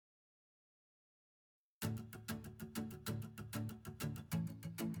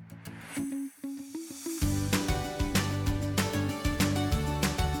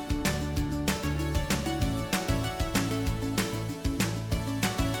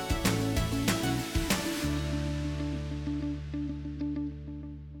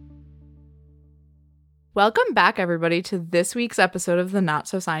Welcome back, everybody, to this week's episode of the Not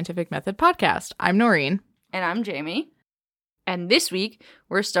So Scientific Method podcast. I'm Noreen. And I'm Jamie. And this week,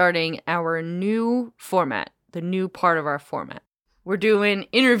 we're starting our new format, the new part of our format. We're doing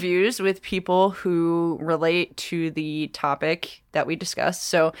interviews with people who relate to the topic that we discussed.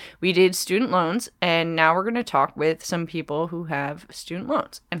 So we did student loans, and now we're going to talk with some people who have student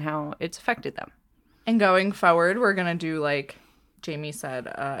loans and how it's affected them. And going forward, we're going to do, like Jamie said,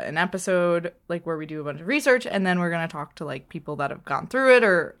 an episode like where we do a bunch of research, and then we're going to talk to like people that have gone through it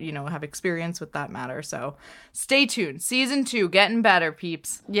or, you know, have experience with that matter. So stay tuned. Season 2, getting better,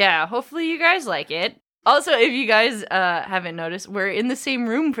 peeps. Yeah, hopefully you guys like it. Also, if you guys haven't noticed, we're in the same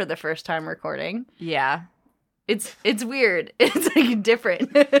room for the first time recording. Yeah. It's weird. It's like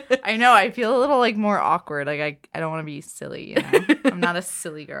different. I know. I feel a little like more awkward. Like I don't want to be silly, you know. I'm not a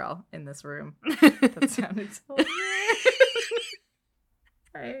silly girl in this room. That sounded so weird.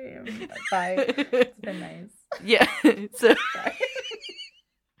 Bye. It's been nice. Yeah. So,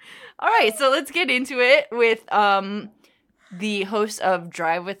 all right. So let's get into it with the hosts of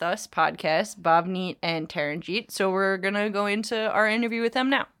Drive With Us podcast, Bhavneet and Taranjeet. So we're gonna go into our interview with them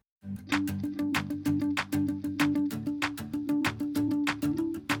now.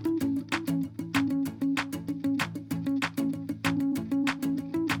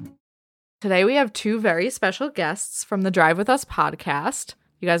 Today we have two very special guests from the Drive With Us podcast.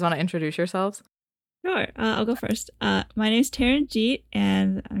 You guys want to introduce yourselves? Sure. I'll go first. My name's Taranjeet,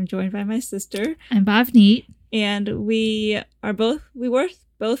 and I'm joined by my sister. I'm Bhavneet. And we both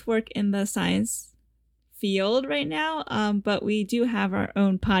work in the science field right now, but we do have our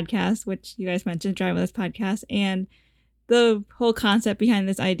own podcast, which you guys mentioned, Drive With Us podcast. And the whole concept behind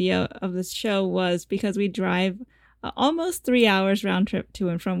this idea of this show was because we drive almost 3 hours round trip to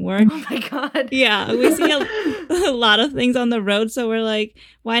and from work. Oh my God. Yeah, we see a lot of things on the road. So we're like,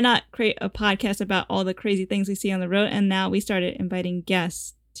 why not create a podcast about all the crazy things we see on the road? And now we started inviting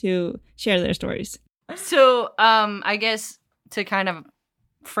guests to share their stories. So I guess to kind of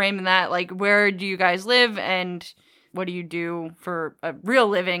frame that, like, where do you guys live and what do you do for a real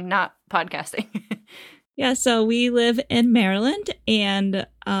living, not podcasting? Yeah, so we live in Maryland, and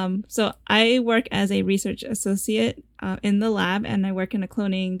so I work as a research associate in the lab, and I work in a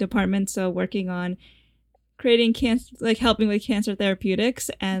cloning department, so working on creating cancer, like helping with cancer therapeutics,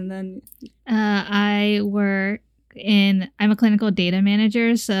 and then I'm a clinical data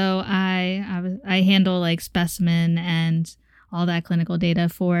manager, so I handle like specimen and all that clinical data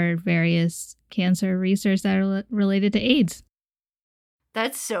for various cancer research that are related to AIDS.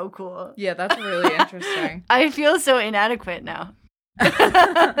 That's so cool. Yeah, that's really interesting. I feel so inadequate now.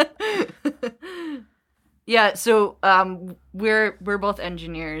 Yeah, so we're both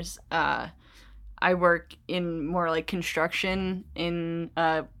engineers. I work in more like construction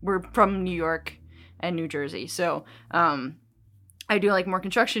we're from New York and New Jersey. So I do like more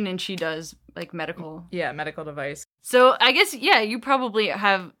construction and she does like medical. Yeah, medical device. So I guess, yeah, you probably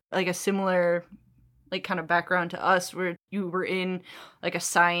have like a similar like kind of background to us where you were in like a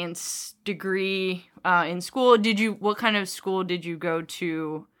science degree in school. What kind of school did you go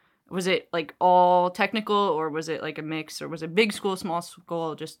to? Was it like all technical or was it like a mix or was it big school, small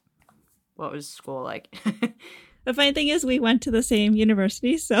school? Just what was school like? The funny thing is we went to the same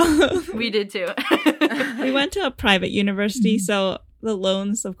university, so we did too. We went to a private university, so the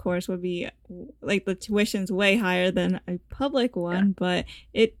loans, of course, would be like the tuition's way higher than a public one, yeah. But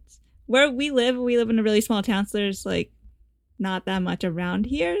it's where we live in a really small town, so there's like not that much around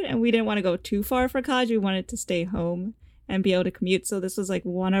here, and we didn't want to go too far for college. We wanted to stay home and be able to commute, so this was like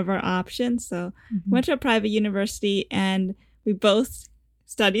one of our options. So went to a private university, and we both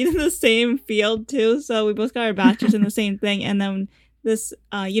studied in the same field too, so we both got our bachelor's in the same thing. And then this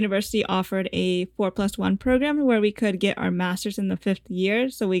university offered a 4+1 program where we could get our master's in the 5th year,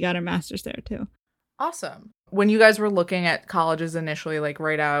 so we got our master's there too. Awesome. When you guys were looking at colleges initially, like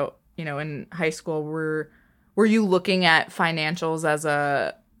right out, you know, in high school, were you looking at financials as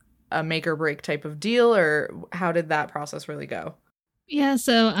a make or break type of deal, or how did that process really go? Yeah,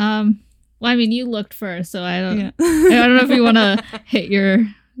 so well, I mean, you looked first, so I don't know if you want to hit your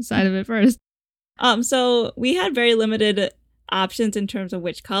side of it first. So we had very limited options in terms of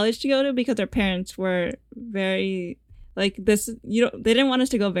which college to go to because our parents were very like this. They didn't want us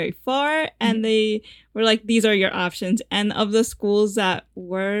to go very far, and they were like, "These are your options." And of the schools that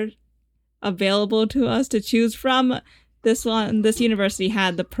were available to us to choose from, this university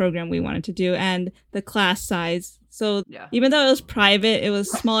had the program we wanted to do and the class size. So Yeah. even though it was private, it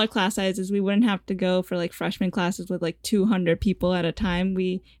was smaller class sizes. We wouldn't have to go for like freshman classes with like 200 people at a time.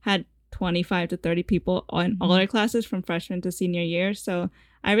 We had 25 to 30 people on all our classes from freshman to senior year. So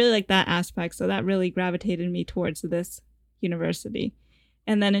I really like that aspect. So that really gravitated me towards this university.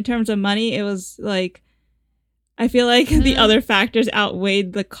 And then in terms of money, it was like, I feel like the other factors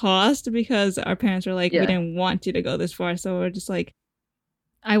outweighed the cost because our parents were like, we didn't want you to go this far. So we're just like,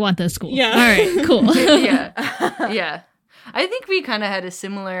 I want this school. Yeah. All right, cool. Yeah. I think we kind of had a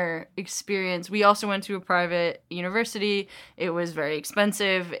similar experience. We also went to a private university. It was very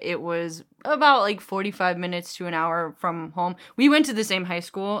expensive. It was about like 45 minutes to an hour from home. We went to the same high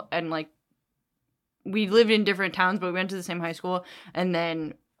school and like we lived in different towns, but we went to the same high school. And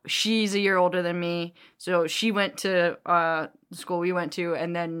then she's a year older than me. So she went to the school we went to,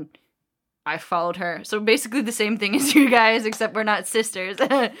 and then I followed her. So basically the same thing as you guys, except we're not sisters.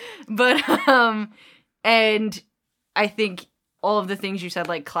 But, and I think all of the things you said,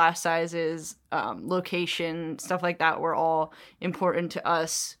 like class sizes, location, stuff like that, were all important to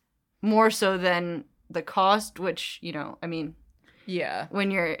us, more so than the cost, which, you know, I mean, Yeah.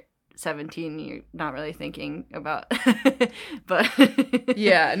 when you're 17, you're not really thinking about, but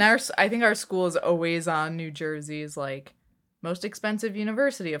Yeah, and I think our school is always on New Jersey's, like, most expensive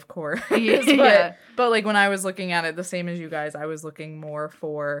university, of course. Yeah. But like when I was looking at it, the same as you guys, I was looking more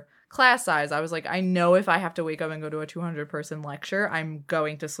for class size. I was like, I know if I have to wake up and go to a 200-person lecture, I'm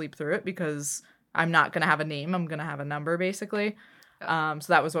going to sleep through it because I'm not going to have a name. I'm going to have a number, basically. So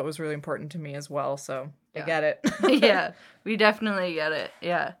that was what was really important to me as well. So I get it. Yeah, we definitely get it.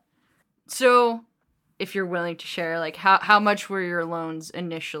 Yeah. So if you're willing to share, like how much were your loans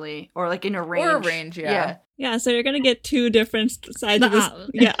initially, or like in a range? Or a range, yeah. yeah, so you're going to get two different sides of this,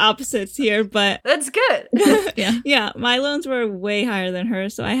 opposites here, but That's good. yeah, my loans were way higher than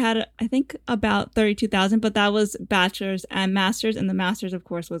hers. So I had, I think, about $32,000, but that was bachelor's and master's, and the master's, of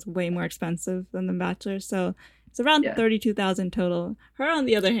course, was way more expensive than the bachelor's. So it's around $32,000 total. Her, on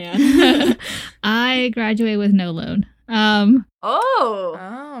the other hand, I graduated with no loan.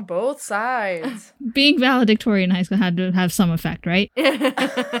 Oh, both sides. Being valedictorian in high school had to have some effect, right?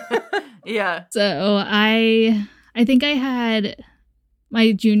 yeah. So I think I had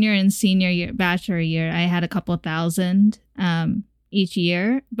my junior and senior year, bachelor year, I had a couple thousand each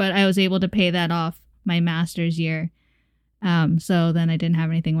year, but I was able to pay that off my master's year. So then I didn't have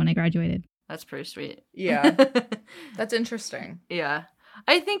anything when I graduated. That's pretty sweet. Yeah. That's interesting. Yeah.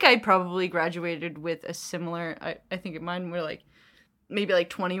 I think I probably graduated with a similar, I think mine were like maybe like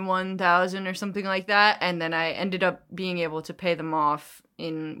 21,000 or something like that, and then I ended up being able to pay them off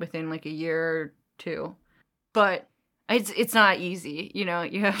within like a year or two. But it's not easy, you know.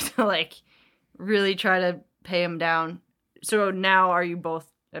 You have to like really try to pay them down. So now are you both,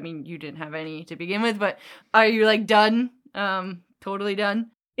 I mean, you didn't have any to begin with, but are you like done? Totally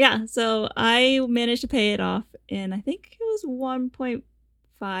done? Yeah, so I managed to pay it off in, I think it was 1.5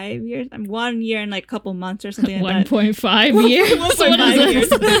 years. 1 year and like a couple months or something like 1.5 years?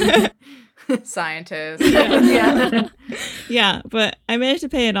 1.5 years. Scientist. Yeah. Yeah, but I managed to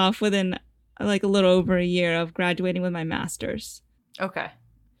pay it off within like a little over a year of graduating with my master's. Okay.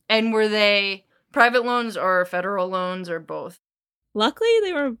 And were they private loans or federal loans or both? Luckily,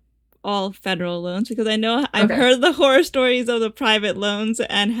 they were all federal loans because I know I've heard the horror stories of the private loans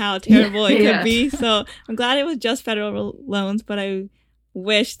and how terrible it could be. So I'm glad it was just federal loans, but I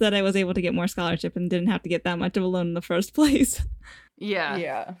wish that I was able to get more scholarship and didn't have to get that much of a loan in the first place. Yeah.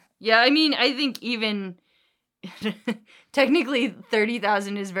 Yeah. Yeah, I mean, I think even technically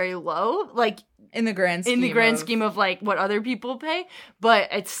 30,000 is very low, like In the grand scheme of like what other people pay, but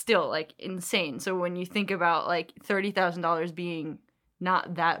it's still like insane. So when you think about like $30,000 being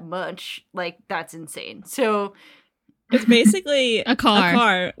not that much, like that's insane. So it's basically a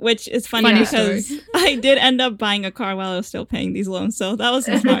car, which is funny because I did end up buying a car while I was still paying these loans, so that was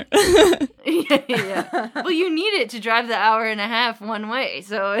smart. yeah. Well, you need it to drive the hour and a half one way,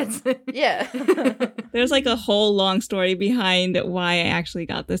 so it's Yeah. There's like a whole long story behind why I actually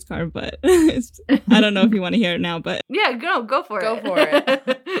got this car, but I don't know if you want to hear it now, but yeah, go for it. Go for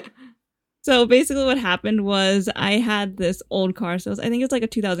it. So basically what happened was I had this old car. So I think it was like a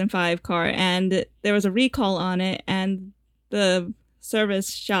 2005 car, and there was a recall on it, and the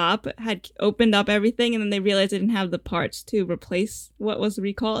service shop had opened up everything, and then they realized they didn't have the parts to replace what was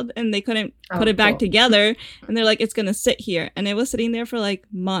recalled, and they couldn't put it back together. And they're like, it's going to sit here. And it was sitting there for like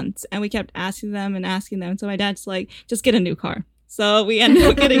months, and we kept asking them. So my dad's like, just get a new car. So we ended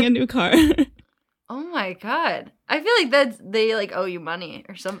up getting a new car. Oh my God. I feel like they like owe you money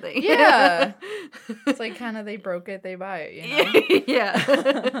or something. Yeah. It's like kind of they broke it, they buy it, you know?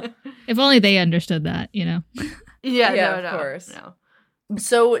 Yeah. If only they understood that, you know. Yeah, Yeah, no, of course. No.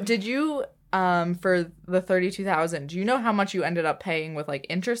 So did you, for the 32,000, do you know how much you ended up paying with like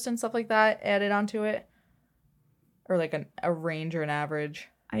interest and stuff like that added onto it? Or like a range or an average?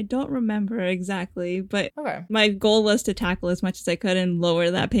 I don't remember exactly, but Okay. my goal was to tackle as much as I could and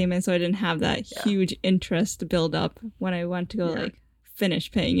lower that payment so I didn't have that huge interest build up when I went to go like finish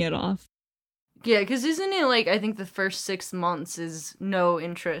paying it off. Yeah, because isn't it like, I think the first 6 months is no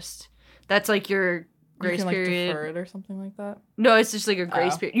interest. That's like your grace you can, period. Like, defer it or something like that? No, it's just like a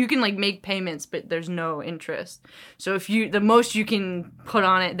grace period. You can like make payments, but there's no interest. So if the most you can put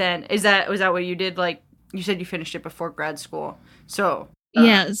on it then, was that what you did? Like, you said you finished it before grad school. So...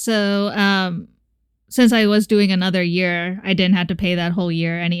 Yeah, so since I was doing another year, I didn't have to pay that whole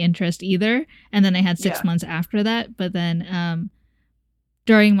year any interest either. And then I had 6 months after that. But then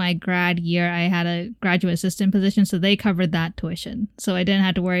during my grad year, I had a graduate assistant position, so they covered that tuition. So I didn't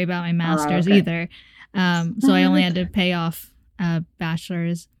have to worry about my master's either. So I only had to pay off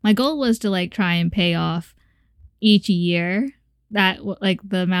bachelor's. My goal was to like try and pay off each year that like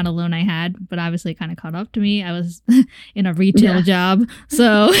the amount of loan I had, but obviously kind of caught up to me. I was in a retail job,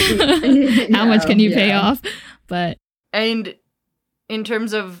 so how much can you pay off? But and in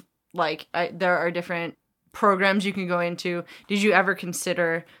terms of like, there are different programs you can go into. Did you ever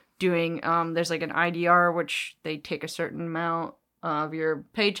consider doing? There's like an IDR, which they take a certain amount of your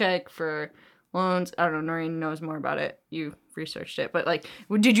paycheck for loans. I don't know. Noreen knows more about it. You researched it, but like,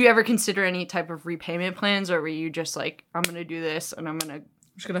 did you ever consider any type of repayment plans, or were you just like, I'm gonna do this and I'm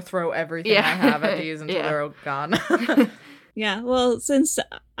just gonna throw everything I have at these until they're all gone? Yeah, well, since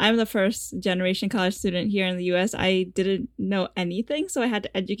I'm the first generation college student here in the US, I didn't know anything, so I had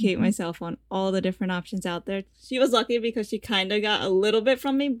to educate myself on all the different options out there. She was lucky because she kind of got a little bit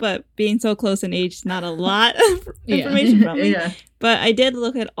from me, but being so close in age, not a lot of information from me. But I did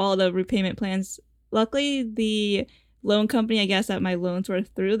look at all the repayment plans. Luckily, the loan company, I guess, that my loans were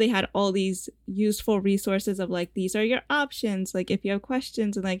through, they had all these useful resources of like, these are your options, like if you have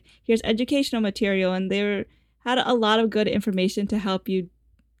questions, and like, here's educational material, and they had a lot of good information to help you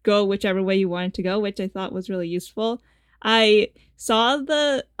go whichever way you wanted to go, which I thought was really useful. I saw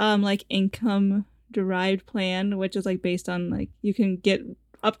the like income derived plan, which is like based on like, you can get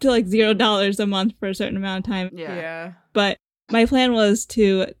up to like $0 a month for a certain amount of time. Yeah. But my plan was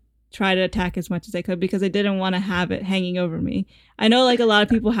to try to attack as much as I could because I didn't want to have it hanging over me. I know like a lot of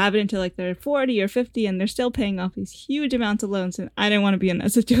people have it until like they're 40 or 50 and they're still paying off these huge amounts of loans, and I didn't want to be in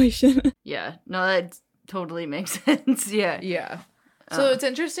that situation. Yeah, no, that totally makes sense. Yeah. So it's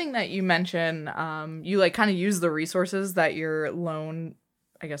interesting that you mention you like kind of use the resources that your loan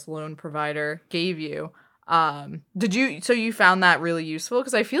provider gave you. So you found that really useful?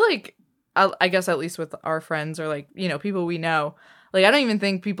 Because I feel like, I guess at least with our friends or like, you know, people we know, like, I don't even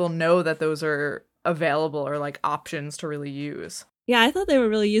think people know that those are available or, like, options to really use. Yeah, I thought they were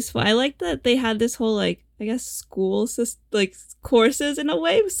really useful. I liked that they had this whole, like, I guess school, like, courses in a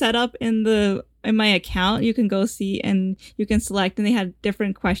way set up in my account. You can go see and you can select, and they had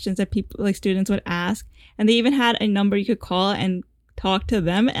different questions that people, like, students would ask. And they even had a number you could call and talk to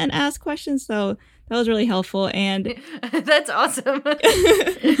them and ask questions. So that was really helpful. And that's awesome.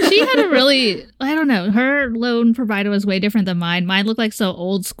 She had a really, I don't know, her loan provider was way different than mine. Mine looked like so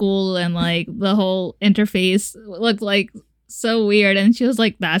old school, and like the whole interface looked like so weird. And she was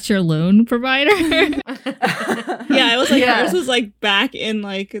like, that's your loan provider? Yeah, it was like, hers was like back in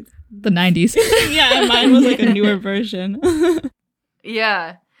like the 90s. Yeah, and mine was like a newer version.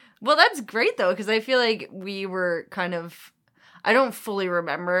 Yeah. Well, that's great though, because I feel like we were kind of, I don't fully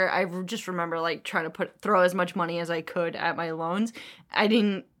remember. I just remember like trying to throw as much money as I could at my loans. I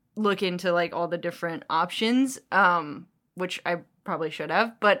didn't look into like all the different options, which I probably should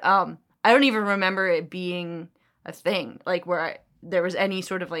have. But I don't even remember it being a thing, like where there was any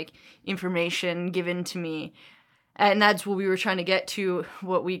sort of like information given to me. And that's what we were trying to get to.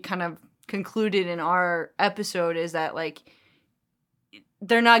 What we kind of concluded in our episode is that like,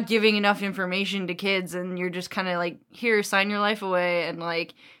 they're not giving enough information to kids, and you're just kind of like, here, sign your life away, and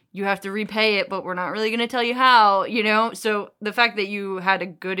like, you have to repay it, but we're not really going to tell you how, you know? So the fact that you had a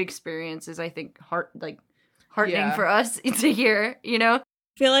good experience is, I think, heartening for us to hear, you know?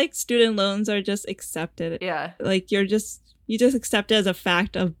 I feel like student loans are just accepted. Yeah. Like, you just accept it as a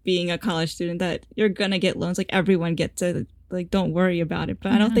fact of being a college student that you're going to get loans. Like, everyone gets it. Like, don't worry about it.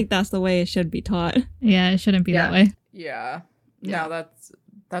 But I don't think that's the way it should be taught. Yeah, it shouldn't be that way. Yeah. No,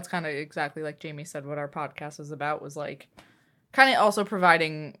 that's kind of exactly like Jamie said what our podcast was about, was like kind of also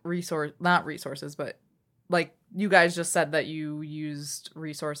providing not resources, but like you guys just said that you used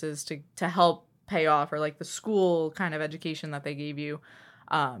resources to help pay off, or like the school kind of education that they gave you.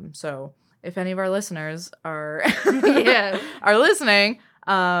 So if any of our listeners are are listening,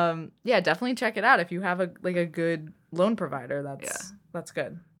 definitely check it out. If you have a good loan provider, that's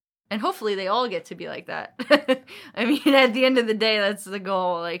good. And hopefully they all get to be like that. I mean, at the end of the day, that's the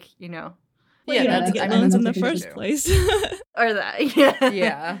goal. Like, you know. Well, you have to get loans in the first place. Or that, yeah.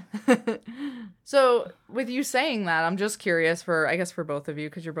 Yeah. So with you saying that, I'm just curious for both of you,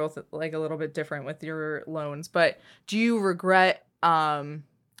 because you're both like a little bit different with your loans, but do you regret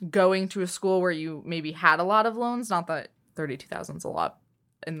going to a school where you maybe had a lot of loans? Not that 32,000 is a lot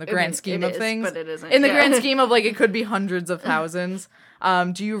in the grand scheme of things, but it isn't. In the grand scheme of like, it could be hundreds of thousands.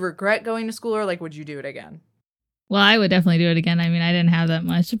 Do you regret going to school, or like would you do it again? Well, I would definitely do it again. I mean, I didn't have that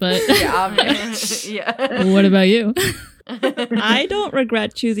much, but yeah, obviously. Yeah. What about you? I don't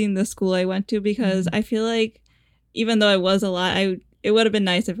regret choosing the school I went to, because I feel like even though it was a lot, it would have been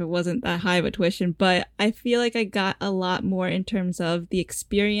nice if it wasn't that high of a tuition, but I feel like I got a lot more in terms of the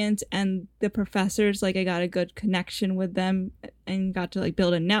experience and the professors. Like, I got a good connection with them and got to like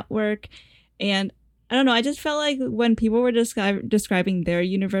build a network. And I don't know, I just felt like when people were describing their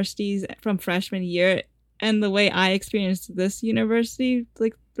universities from freshman year and the way I experienced this university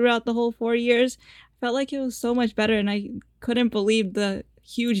like throughout the whole 4 years, I felt like it was so much better, and I couldn't believe the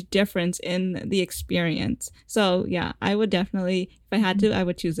huge difference in the experience. So yeah, I would definitely, if I had to, I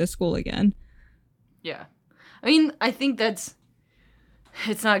would choose this school again. Yeah. I mean, I think it's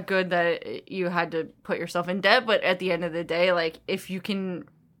not good that you had to put yourself in debt, but at the end of the day, like, if you can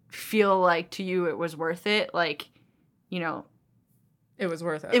feel like to you it was worth it, like, you know, it was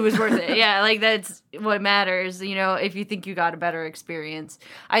worth it. It was worth it. Yeah, like, that's what matters, you know, if you think you got a better experience.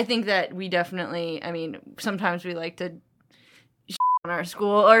 I think that we definitely, I mean, sometimes we like to on our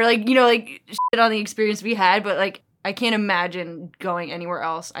school, or like, you know, like shit on the experience we had, but like, I can't imagine going anywhere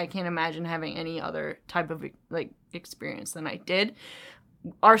else. I can't imagine having any other type of like experience than I did.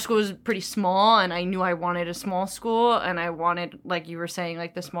 Our school was pretty small, and I knew I wanted a small school, and I wanted, like you were saying,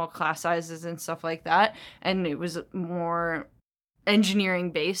 like the small class sizes and stuff like that, and it was more engineering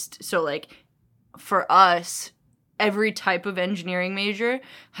based. So like, for us, every type of engineering major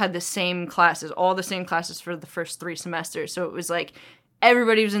had the same classes, all the same classes for the first 3 semesters. So it was like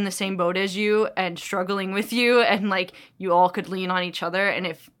everybody was in the same boat as you and struggling with you, and like you all could lean on each other. And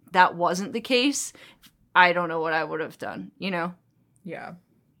if that wasn't the case, I don't know what I would have done, you know? Yeah.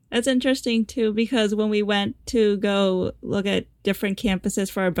 That's interesting too, because when we went to go look at different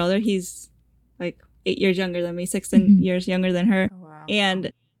campuses for our brother, he's like 8 years younger than me, 6 years younger than her. Oh, wow.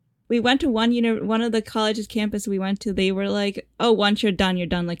 And we went to one of the college's campus we went to. They were like, oh, once you're done,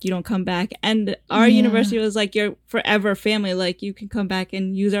 like, you don't come back. And our university was like, you're forever family. Like, you can come back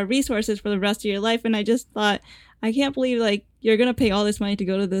and use our resources for the rest of your life. And I just thought, I can't believe, like, you're going to pay all this money to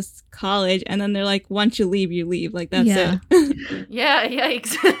go to this college. And then they're like, once you leave, you leave. Like, that's it. Yeah,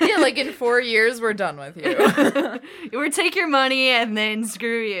 yikes. Yeah, like, in 4 years, we're done with you. Or take your money and then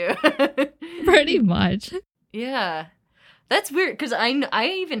screw you. Pretty much. Yeah. That's weird, because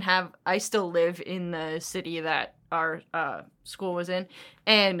I still live in the city that our school was in,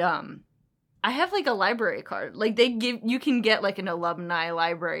 and I have like a library card. Like, you can get like an alumni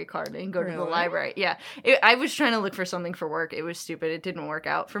library card and go to the library. Yeah, I was trying to look for something for work. It was stupid. It didn't work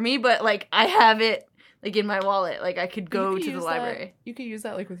out for me, but like, I have it like in my wallet. Like, I could go to the library. You could use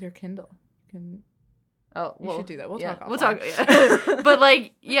that like with your Kindle. You should do that. We'll yeah, talk. We'll talk. Yeah. But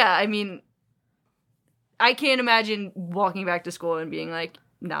like, yeah, I mean, I can't imagine walking back to school and being like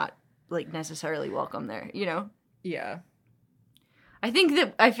not like necessarily welcome there, you know? Yeah. I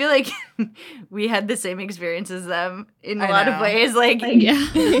feel like we had the same experience as them in a lot of ways. Like,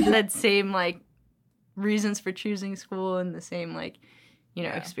 that same like reasons for choosing school and the same like, you know,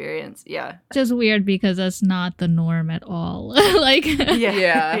 experience. Yeah. Just weird because that's not the norm at all. Like,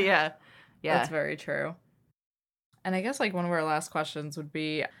 yeah. That's very true. And I guess like one of our last questions would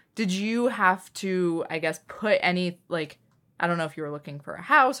be, did you have to, I guess, put any, like, I don't know if you were looking for a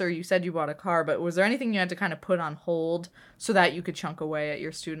house or you said you bought a car, but was there anything you had to kind of put on hold so that you could chunk away at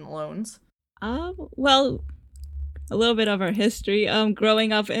your student loans? Well, a little bit of our history.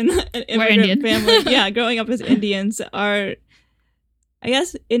 Growing up in an immigrant family, growing up as Indians, I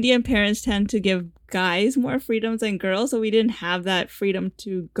guess Indian parents tend to give guys more freedoms than girls, so we didn't have that freedom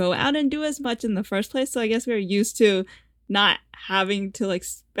to go out and do as much in the first place. So I guess we were used to not having to like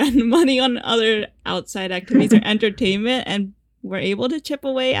spend money on other outside activities or entertainment, and we're able to chip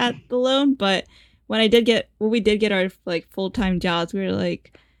away at the loan. But when we did get our like full-time jobs, we were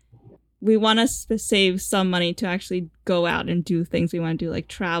like, we want to save some money to actually go out and do things we want to do, like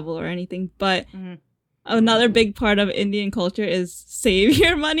travel or anything. But another big part of Indian culture is save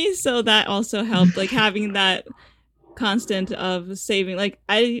your money. So that also helped, like having that constant of saving. Like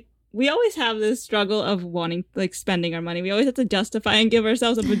we always have this struggle of wanting, like, spending our money. We always have to justify and give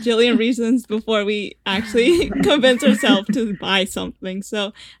ourselves a bajillion reasons before we actually convince ourselves to buy something.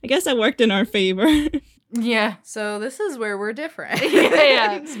 So I guess that worked in our favor. Yeah. So this is where we're different.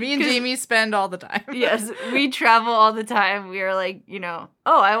 Yeah. Me and Jamie spend all the time. Yes, we travel all the time. We are like, oh,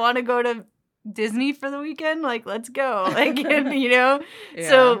 I want to go to Disney for the weekend. Like, let's go. Like, Yeah.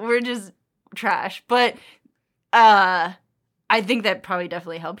 So we're just trash. But I think that probably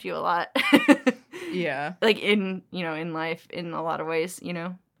definitely helped you a lot. Yeah. Like in life in a lot of ways,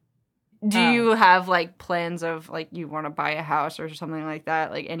 Do you have like plans of like you want to buy a house or something like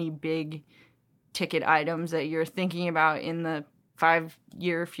that? Like any big ticket items that you're thinking about in the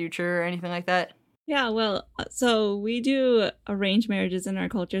 5-year future or anything like that? Yeah, well, so we do arranged marriages in our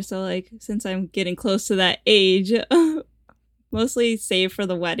culture. So like since I'm getting close to that age, mostly save for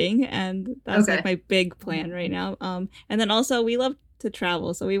the wedding, and that's like my big plan right now. And then also we love to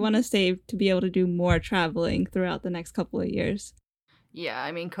travel, so we want to save to be able to do more traveling throughout the next couple of years. Yeah,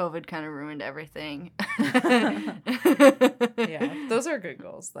 I mean, COVID kind of ruined everything. Yeah, those are good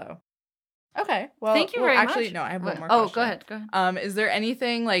goals, though. Okay, well, thank you very much. Actually, no, I have one more question. Oh, go ahead. Is there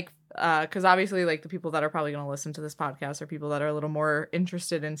anything like, because obviously, like the people that are probably going to listen to this podcast are people that are a little more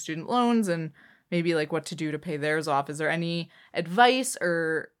interested in student loans and maybe like what to do to pay theirs off. Is there any advice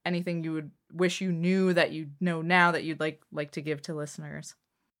or anything you would wish you knew that you know now that you'd like to give to listeners?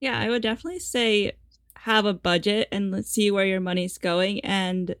 Yeah, I would definitely say have a budget and let's see where your money's going.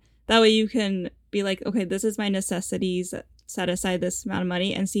 And that way you can be like, okay, this is my necessities, set aside this amount of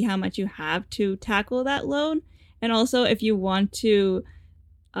money and see how much you have to tackle that loan. And also if you want to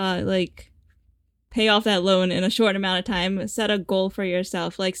pay off that loan in a short amount of time, set a goal for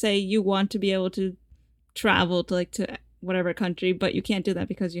yourself. Like say you want to be able to travel to whatever country, but you can't do that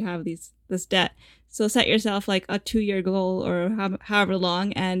because you have this debt. So set yourself like a 2-year goal or however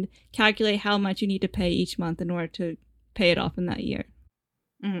long and calculate how much you need to pay each month in order to pay it off in that year.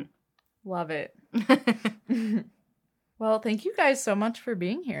 Mm-hmm. Love it. Well, thank you guys so much for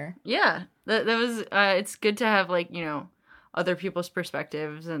being here. Yeah, that was, it's good to have like, other people's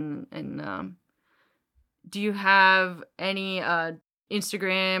perspectives and do you have any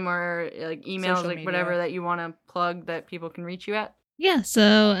Instagram or like emails, Social like media, whatever that you want to plug that people can reach you at? Yeah,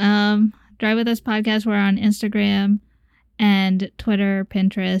 so Drive With Us Podcast, we're on Instagram and Twitter,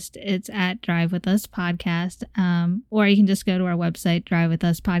 Pinterest. It's at Drive With Us Podcast. Or you can just go to our website,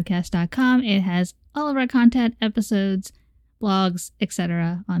 drivewithuspodcast.com. It has all of our content, episodes, blogs,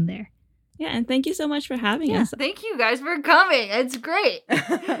 etc. on there. Yeah, and thank you so much for having us. Thank you guys for coming. It's great.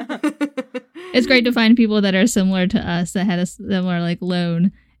 It's great to find people that are similar to us that had a similar like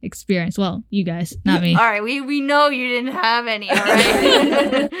loan experience. Well, you guys, not me. All right, we know you didn't have any, all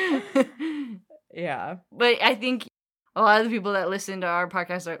right? Yeah. But I think a lot of the people that listen to our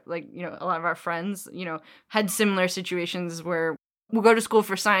podcast are like, a lot of our friends, had similar situations where we'll go to school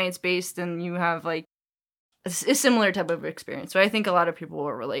for science-based and you have like a similar type of experience. So I think a lot of people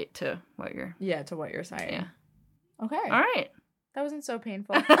will relate to what you're... Yeah, to what you're saying. Yeah. Okay. All right. That wasn't so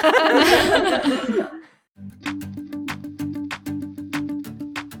painful.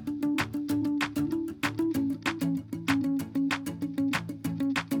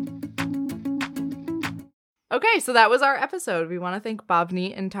 Okay, so that was our episode. We want to thank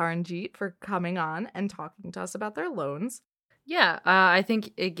Bhavni and Taranjeet for coming on and talking to us about their loans. Yeah, I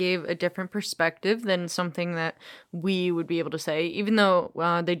think it gave a different perspective than something that we would be able to say, even though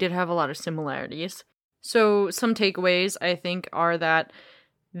they did have a lot of similarities. So some takeaways, I think, are that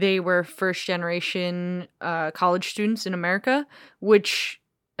they were first-generation college students in America, which,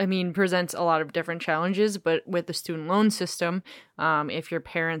 I mean, presents a lot of different challenges, but with the student loan system, if your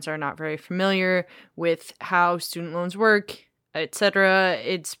parents are not very familiar with how student loans work, etc.,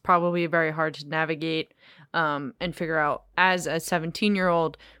 it's probably very hard to navigate and figure out as a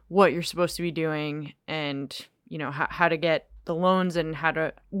 17-year-old what you're supposed to be doing and, how to get the loans and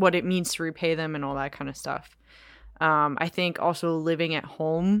what it means to repay them and all that kind of stuff. I think also living at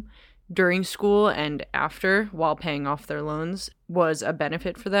home during school and after while paying off their loans was a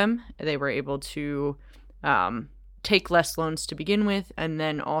benefit for them. They were able to take less loans to begin with and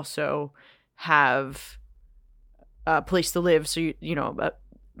then also have a place to live. So,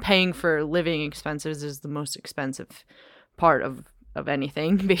 paying for living expenses is the most expensive part of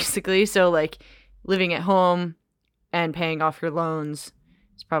anything, basically. So, like, living at home and paying off your loans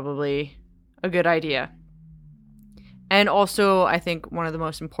is probably a good idea. And also, I think one of the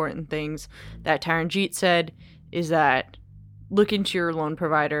most important things that Taranjeet said is that look into your loan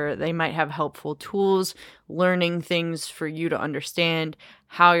provider. They might have helpful tools, learning things for you to understand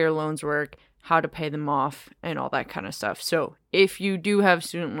how your loans work, how to pay them off, and all that kind of stuff. So if you do have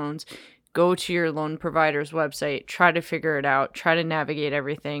student loans, go to your loan provider's website, try to figure it out, try to navigate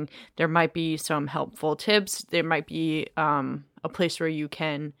everything. There might be some helpful tips. There might be a place where you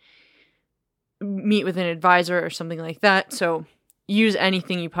can meet with an advisor or something like that. So use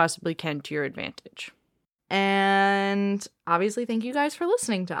anything you possibly can to your advantage. And obviously, thank you guys for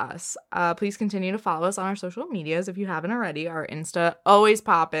listening to us. Please continue to follow us on our social medias if you haven't already. Our Insta always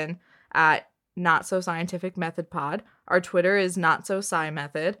poppin' at Not So Scientific Method Pod. Our Twitter is Not So Sci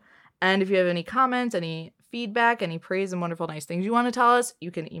Method. And if you have any comments, any feedback, any praise and wonderful nice things you want to tell us,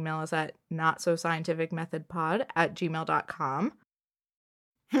 you can email us at notsoscientificmethodpod@gmail.com.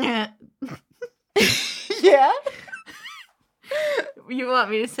 Yeah. You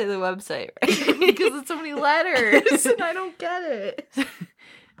want me to say the website, right? Because it's so many letters and I don't get it.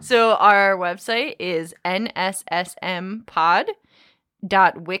 So our website is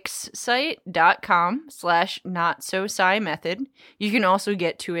nssmpod.wixsite.com/notsosci-method. You can also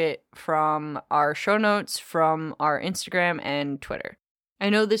get to it from our show notes, from our Instagram and Twitter. I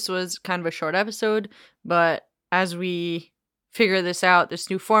know this was kind of a short episode, but as we figure this out, this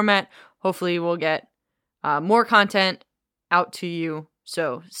new format, hopefully we'll get more content out to you.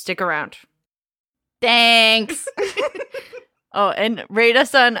 So stick around. Thanks. Oh, and rate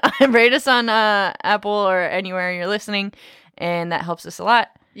us on Apple or anywhere you're listening, and that helps us a lot.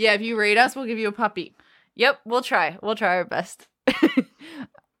 Yeah, if you rate us, we'll give you a puppy. Yep, we'll try. We'll try our best.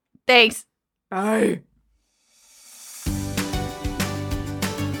 Thanks. Bye.